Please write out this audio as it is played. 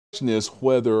The question is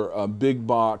whether big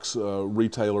box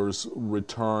retailers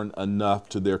return enough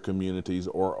to their communities,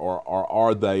 or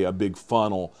are they a big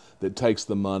funnel that takes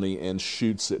the money and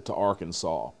shoots it to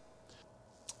Arkansas?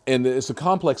 And it's a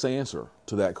complex answer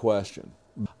to that question.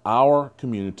 Our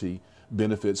community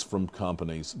benefits from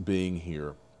companies being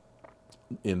here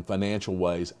in financial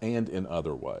ways and in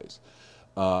other ways.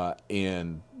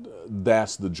 And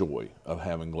that's the joy of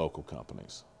having local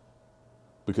companies,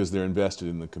 because they're invested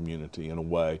in the community in a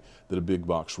way that a big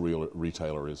box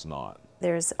retailer is not.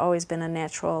 There's always been a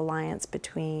natural alliance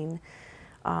between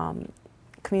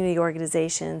community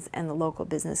organizations and the local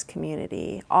business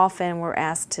community. Often we're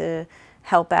asked to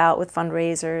help out with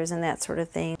fundraisers and that sort of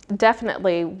thing.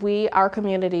 Definitely, our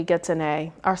community gets an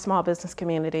A. Our small business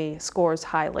community scores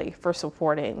highly for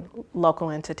supporting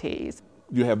local entities.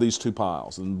 You have these two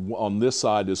piles, and on this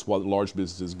side is what large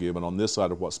businesses give, and on this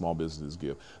side is what small businesses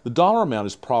give. The dollar amount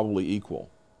is probably equal.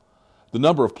 The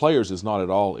number of players is not at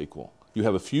all equal. You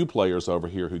have a few players over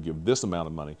here who give this amount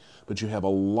of money, but you have a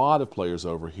lot of players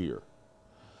over here.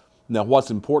 Now,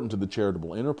 what's important to the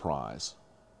charitable enterprise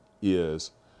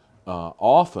is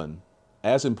often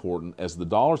as important as the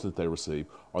dollars that they receive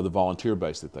are the volunteer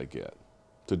base that they get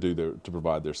to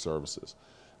provide their services.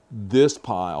 This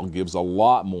pile gives a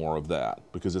lot more of that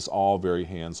because it's all very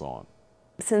hands-on.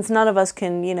 Since none of us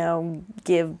can,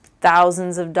 give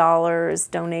thousands of dollars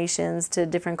donations to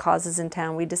different causes in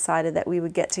town, we decided that we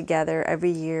would get together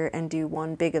every year and do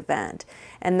one big event.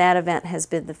 And that event has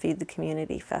been the Feed the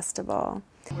Community Festival.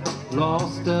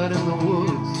 Lost out in the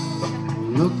woods,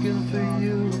 looking for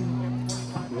you.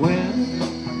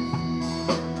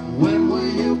 When will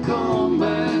you come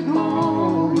back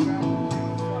home?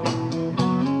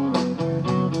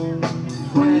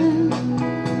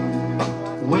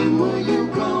 When will you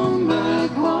come back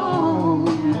home?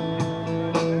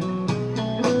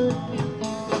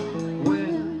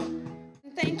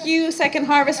 Thank you, Second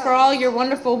Harvest, for all your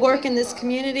wonderful work in this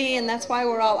community, and that's why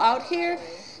we're all out here,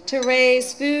 to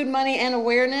raise food, money, and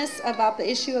awareness about the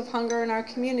issue of hunger in our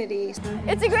community.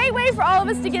 It's a great way for all of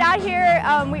us to get out here.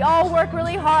 We all work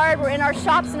really hard. We're in our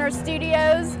shops and our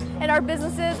studios and our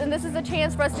businesses, and this is a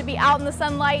chance for us to be out in the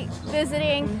sunlight,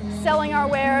 visiting, selling our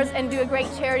wares, and do a great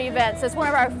charity event. So it's one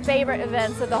of our favorite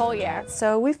events of the whole year.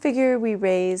 So we figure we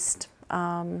raised,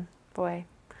 boy,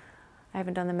 I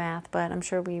haven't done the math, but I'm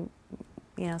sure we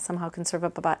somehow can serve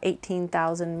up about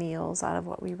 18,000 meals out of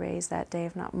what we raised that day,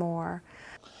 if not more.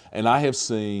 And I have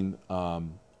seen the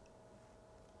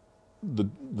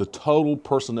total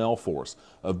personnel force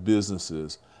of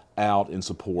businesses out in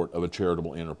support of a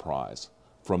charitable enterprise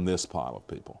from this pile of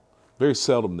people. Very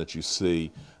seldom that you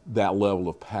see that level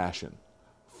of passion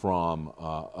from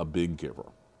a big giver.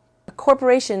 A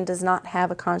corporation does not have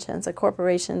a conscience. A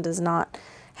corporation does not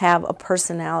have a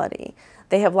personality.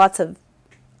 They have lots of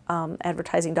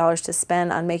advertising dollars to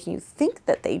spend on making you think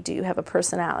that they do have a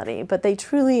personality, but they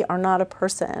truly are not a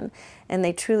person, and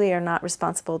they truly are not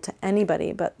responsible to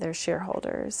anybody but their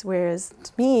shareholders. Whereas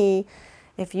to me,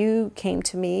 if you came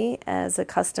to me as a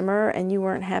customer and you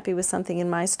weren't happy with something in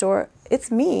my store, it's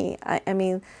me. I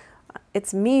mean,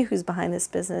 it's me who's behind this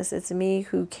business. It's me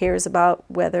who cares about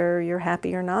whether you're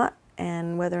happy or not,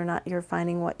 and whether or not you're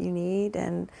finding what you need.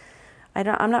 And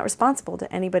I'm not responsible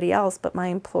to anybody else but my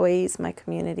employees, my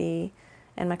community,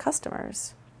 and my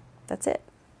customers. That's it.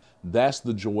 That's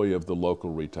the joy of the local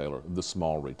retailer, the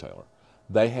small retailer.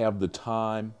 They have the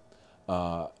time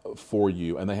for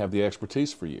you, and they have the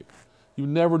expertise for you. You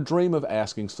never dream of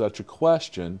asking such a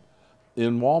question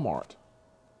in Wal-Mart,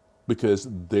 because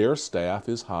their staff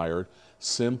is hired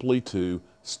simply to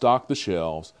stock the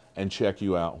shelves and check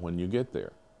you out when you get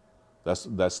there.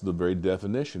 That's the very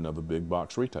definition of a big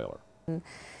box retailer.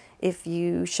 If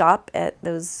you shop at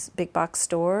those big box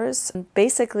stores,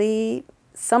 basically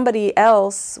somebody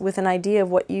else with an idea of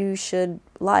what you should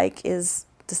like is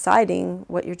deciding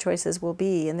what your choices will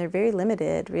be, and they're very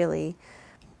limited, really.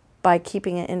 By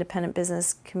keeping an independent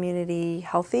business community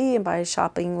healthy and by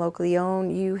shopping locally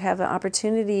owned, you have an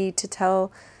opportunity to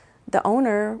tell the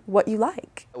owner what you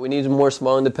like. We need more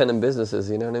small independent businesses,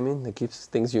 you know what I mean? It keeps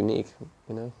things unique,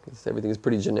 because everything is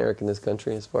pretty generic in this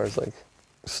country as far as like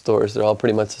stores. They're all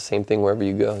pretty much the same thing wherever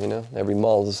you go, Every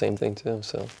mall is the same thing too,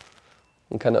 so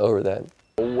I'm kind of over that.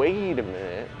 Wait a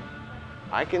minute,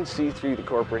 I can see through the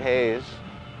corporate haze,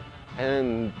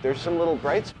 and there's some little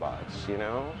bright spots,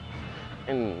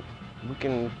 and we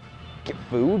can get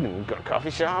food and go to coffee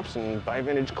shops and buy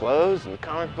vintage clothes and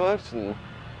comic books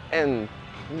and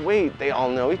wait, they all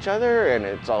know each other and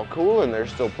it's all cool and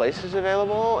there's still places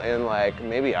available, and like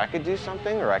maybe I could do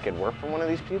something, or I could work for one of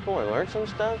these people and learn some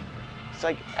stuff. It's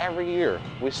like every year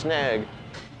we snag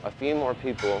a few more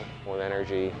people with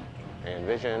energy and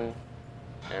vision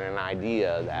and an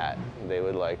idea that they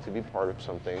would like to be part of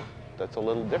something that's a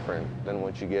little different than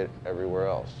what you get everywhere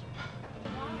else.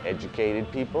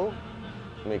 Educated people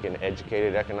making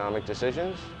educated economic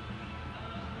decisions.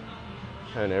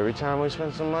 And every time we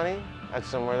spend some money at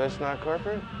somewhere that's not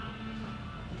corporate,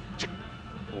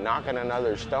 knocking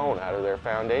another stone out of their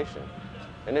foundation.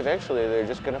 And eventually they're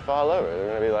just gonna fall over. They're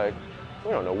gonna be like,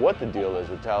 we don't know what the deal is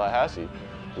with Tallahassee,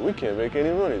 but we can't make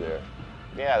any money there.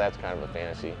 Yeah, that's kind of a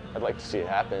fantasy. I'd like to see it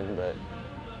happen, but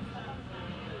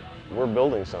we're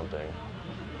building something,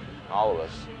 all of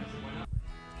us.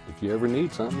 If you ever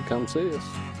need something, come see us.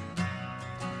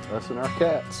 Us and our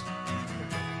cats.